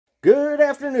Good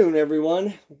afternoon,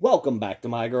 everyone. Welcome back to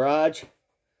my garage.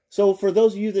 So for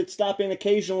those of you that stop in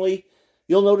occasionally,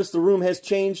 you'll notice the room has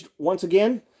changed once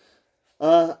again.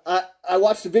 I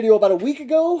watched a video about a week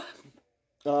ago.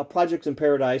 Projects in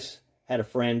Paradise had a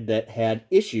friend that had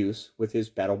issues with his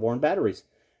Battleborn batteries.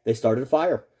 They started a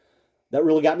fire. That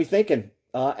really got me thinking.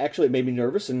 Actually, it made me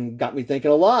nervous and got me thinking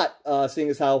a lot, seeing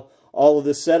as how all of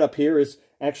this setup here is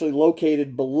actually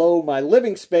located below my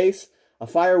living space. A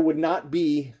fire would not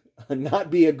be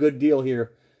a good deal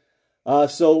here.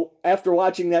 So after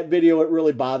watching that video, it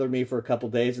really bothered me for a couple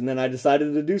days, and then I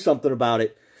decided to do something about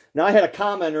it. Now, I had a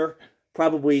commenter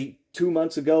probably 2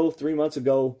 months ago, 3 months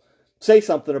ago, say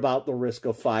something about the risk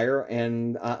of fire,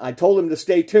 and I told him to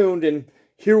stay tuned, and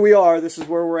here we are. This is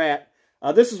where we're at.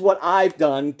 This is what I've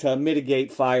done to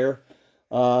mitigate fire,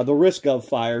 the risk of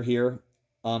fire here.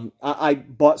 I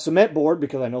bought cement board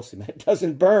because I know cement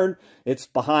doesn't burn. It's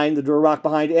behind the Durarock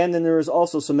behind, and then there is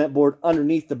also cement board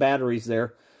underneath the batteries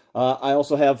there. I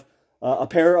also have a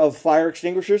pair of fire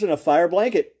extinguishers and a fire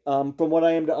blanket. From what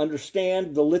I am to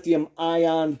understand, the lithium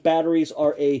ion batteries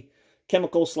are a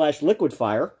chemical/liquid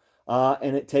fire,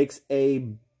 and it takes a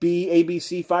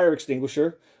ABC fire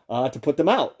extinguisher to put them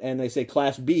out. And they say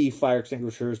Class B fire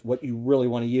extinguisher is what you really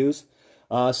want to use.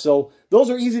 So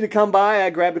those are easy to come by. I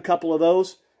grabbed a couple of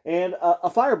those and a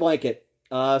fire blanket.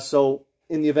 So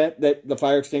in the event that the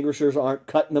fire extinguishers aren't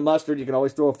cutting the mustard, you can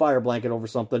always throw a fire blanket over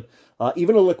something.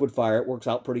 Even a liquid fire, it works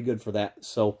out pretty good for that.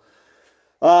 So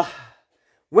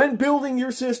when building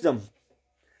your system,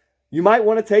 you might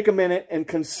want to take a minute and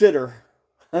consider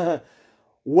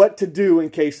what to do in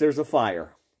case there's a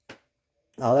fire.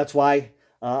 That's why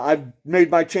I've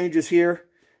made my changes here.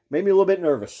 Made me a little bit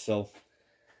nervous, so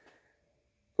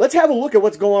let's have a look at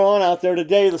what's going on out there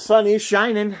today. The sun is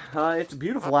shining. It's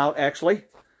beautiful out, actually.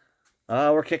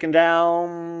 We're kicking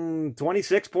down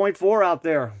 26.4 out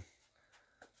there.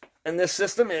 And this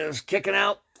system is kicking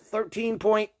out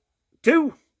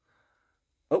 13.2.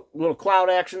 Oh, a little cloud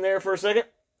action there for a second.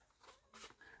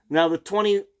 Now, the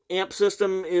 20 amp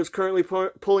system is currently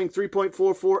pulling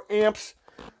 3.44 amps.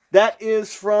 That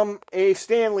is from a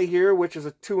Stanley here, which is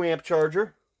a 2 amp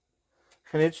charger.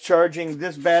 And it's charging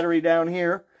this battery down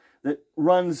here that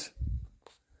runs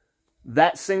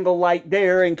that single light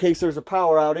there in case there's a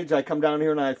power outage. I come down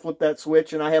here and I flip that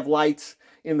switch and I have lights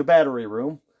in the battery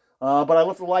room. But I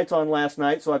left the lights on last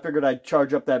night, so I figured I'd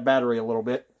charge up that battery a little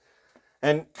bit.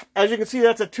 And as you can see,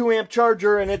 that's a 2 amp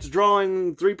charger and it's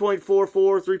drawing 3.44,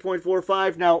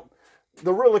 3.45. Now,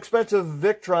 the real expensive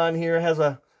Victron here has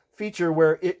a feature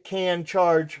where it can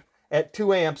charge at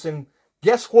 2 amps. And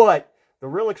guess what? The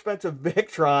real expensive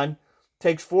Victron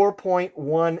takes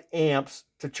 4.1 amps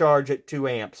to charge at 2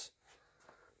 amps.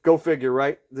 Go figure,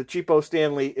 right? The cheapo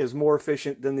Stanley is more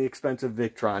efficient than the expensive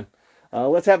Victron.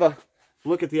 Let's have a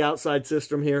look at the outside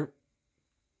system here.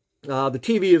 The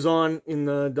TV is on in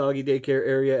the doggy daycare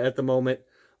area at the moment,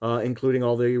 including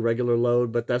all the regular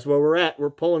load, but that's where we're at.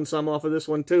 We're pulling some off of this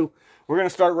one too. We're going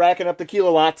to start racking up the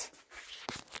kilowatts.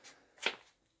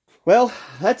 Well,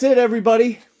 that's it,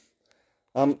 everybody.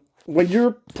 When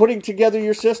you're putting together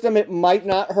your system, it might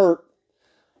not hurt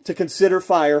to consider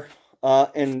fire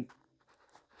and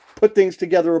put things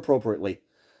together appropriately.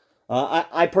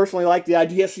 I personally like the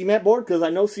idea of cement board because I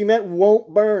know cement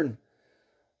won't burn.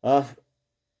 I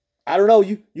don't know.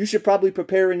 You should probably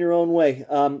prepare in your own way.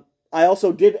 I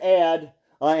also did add,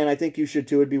 and I think you should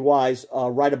too, it'd be wise,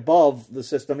 right above the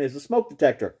system is a smoke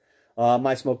detector.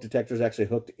 My smoke detector is actually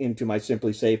hooked into my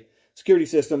Simply Safe security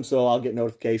system, so I'll get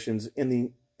notifications in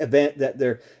the event that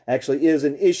there actually is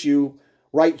an issue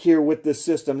right here with this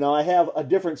system. Now, I have a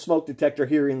different smoke detector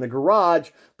here in the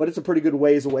garage, but it's a pretty good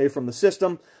ways away from the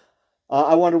system.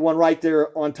 I wanted one right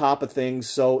there on top of things,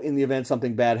 so in the event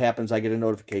something bad happens, I get a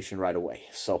notification right away.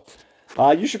 So,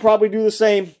 you should probably do the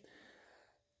same.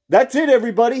 That's it,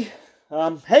 everybody.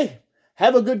 Hey,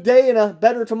 have a good day and a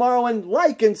better tomorrow, and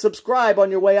like and subscribe on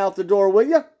your way out the door, will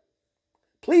you?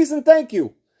 Please and thank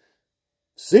you.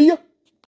 See ya.